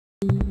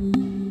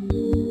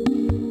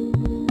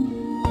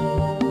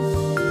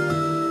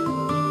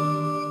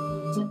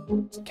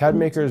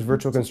CadMakers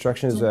Virtual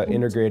Construction is an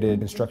integrated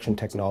construction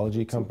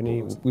technology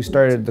company. We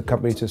started the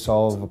company to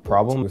solve a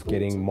problem with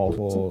getting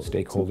multiple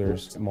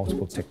stakeholders,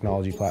 multiple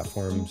technology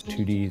platforms,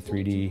 2D,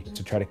 3D,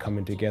 to try to come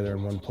in together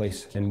in one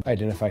place and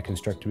identify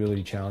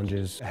constructability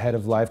challenges ahead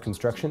of live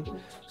construction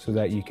so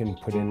that you can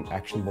put in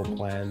actionable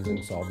plans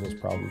and solve those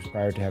problems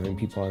prior to having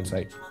people on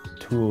site. The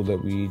tool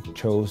that we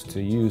chose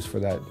to use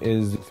for that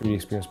is the 3D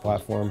Experience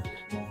platform.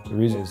 The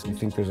reason is we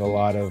think there's a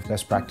lot of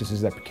best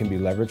practices that can be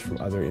leveraged from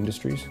other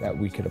industries that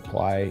we could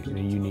apply in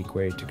a unique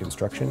way to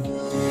construction.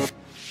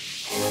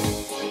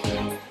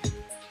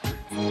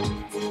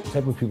 The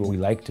type of people we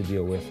like to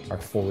deal with are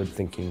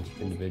forward-thinking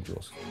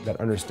individuals that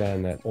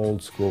understand that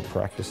old school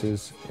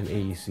practices in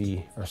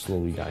AEC are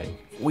slowly dying.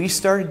 We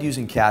started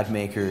using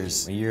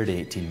CadMakers a year to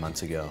 18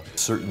 months ago.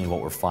 Certainly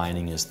what we're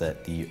finding is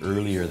that the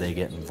earlier they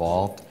get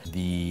involved,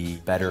 the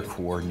better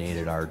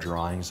coordinated our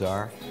drawings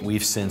are.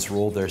 We've since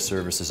rolled their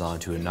services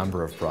onto a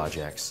number of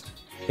projects.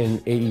 In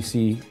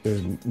AEC,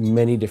 there's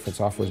many different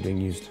softwares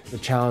being used. The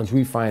challenge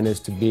we find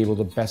is to be able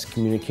to best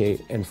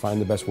communicate and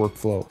find the best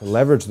workflow, to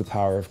leverage the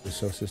power of the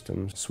Dassault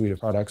Systems suite of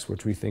products,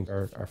 which we think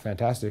are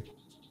fantastic.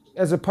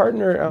 As a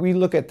partner, we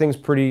look at things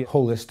pretty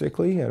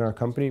holistically in our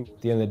company.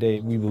 At the end of the day,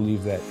 we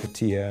believe that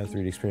CATIA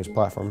 3D Experience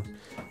platform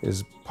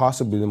is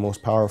possibly the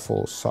most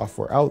powerful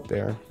software out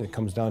there. It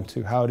comes down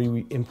to how do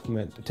we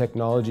implement the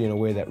technology in a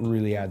way that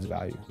really adds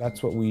value.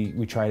 That's what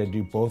we try to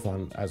do both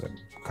as a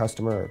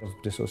customer of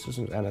Dassault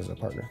Systems and as a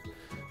partner.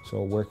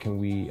 So where can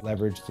we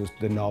leverage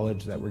the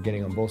knowledge that we're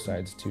getting on both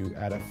sides to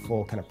add a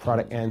full kind of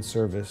product and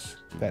service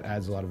that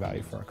adds a lot of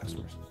value for our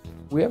customers.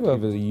 We have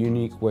a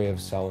unique way of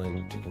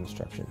selling to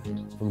construction.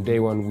 From day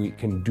one, we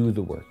can do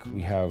the work.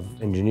 We have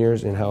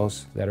engineers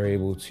in-house that are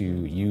able to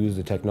use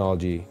the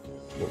technology.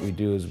 What we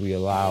do is we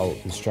allow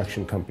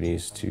construction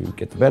companies to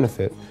get the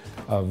benefit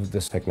of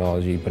this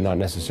technology, but not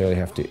necessarily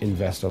have to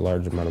invest a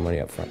large amount of money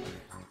up front.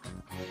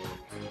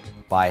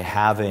 By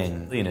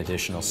having an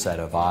additional set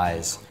of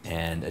eyes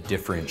and a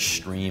different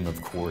stream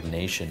of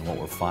coordination, what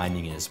we're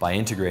finding is by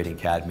integrating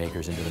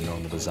CadMakers into the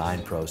normal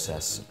design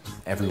process,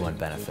 everyone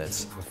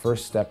benefits. The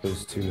first step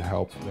is to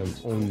help them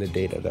own the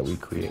data that we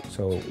create.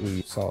 So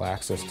we sell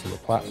access to the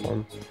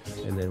platform,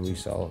 and then we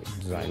sell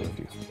design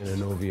review.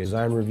 And Innovia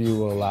design review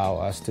will allow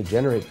us to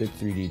generate the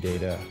 3D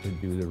data to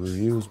do the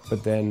reviews,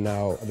 but then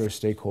now other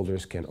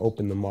stakeholders can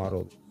open the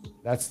model.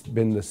 That's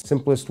been the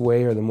simplest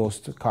way or the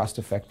most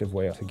cost-effective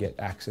way to get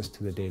access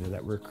to the data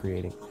that we're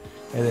creating.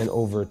 And then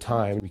over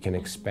time, we can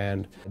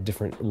expand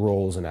different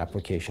roles and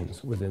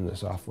applications within the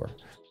software.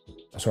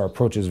 So our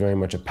approach is very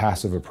much a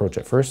passive approach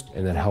at first,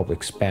 and then help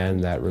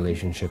expand that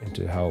relationship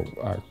into how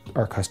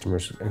our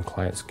customers and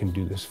clients can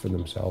do this for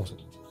themselves.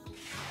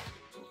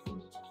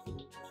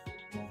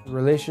 The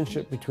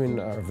relationship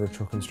between our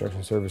virtual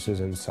construction services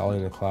and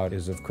selling the cloud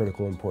is of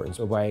critical importance.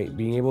 So by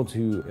being able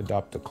to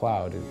adopt the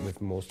cloud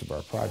with most of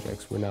our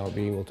projects, we're now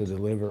being able to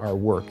deliver our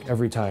work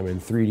every time in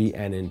 3D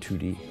and in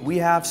 2D. We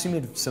have some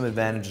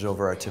advantages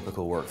over our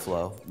typical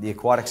workflow. The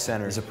Aquatic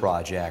Center is a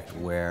project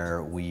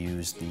where we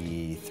use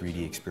the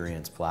 3D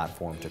Experience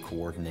platform to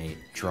coordinate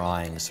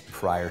drawings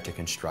prior to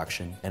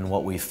construction. And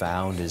what we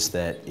found is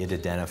that it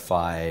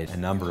identified a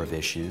number of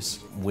issues.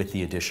 With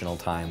the additional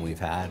time we've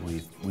had,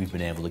 we've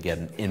been able to get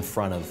in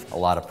front of a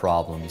lot of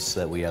problems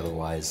that we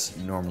otherwise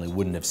normally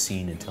wouldn't have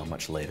seen until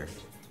much later.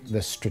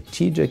 The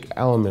strategic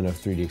element of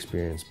 3D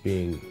Experience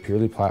being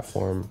purely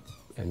platform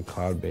and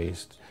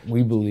cloud-based,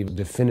 we believe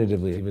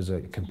definitively it was a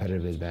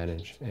competitive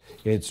advantage.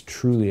 It's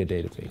truly a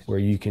database where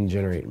you can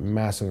generate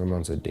massive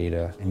amounts of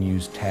data and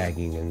use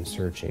tagging and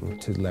searching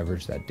to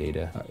leverage that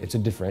data. It's a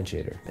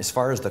differentiator. As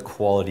far as the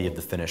quality of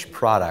the finished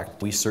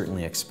product, we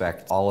certainly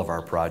expect all of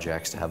our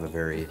projects to have a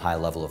very high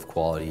level of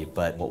quality,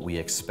 but what we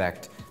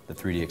expect the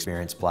 3D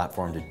Experience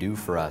platform to do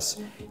for us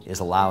is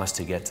allow us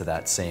to get to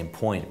that same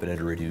point, but at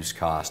a reduced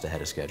cost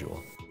ahead of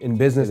schedule. In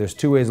business, there's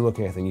two ways of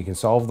looking at things. You can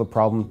solve the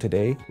problem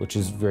today, which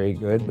is very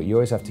good, but you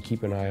always have to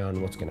keep an eye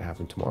on what's going to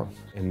happen tomorrow.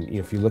 And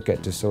if you look at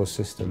Dassault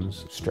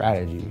Systems'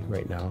 strategy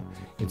right now,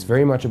 it's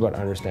very much about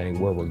understanding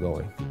where we're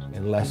going,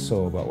 and less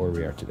so about where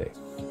we are today.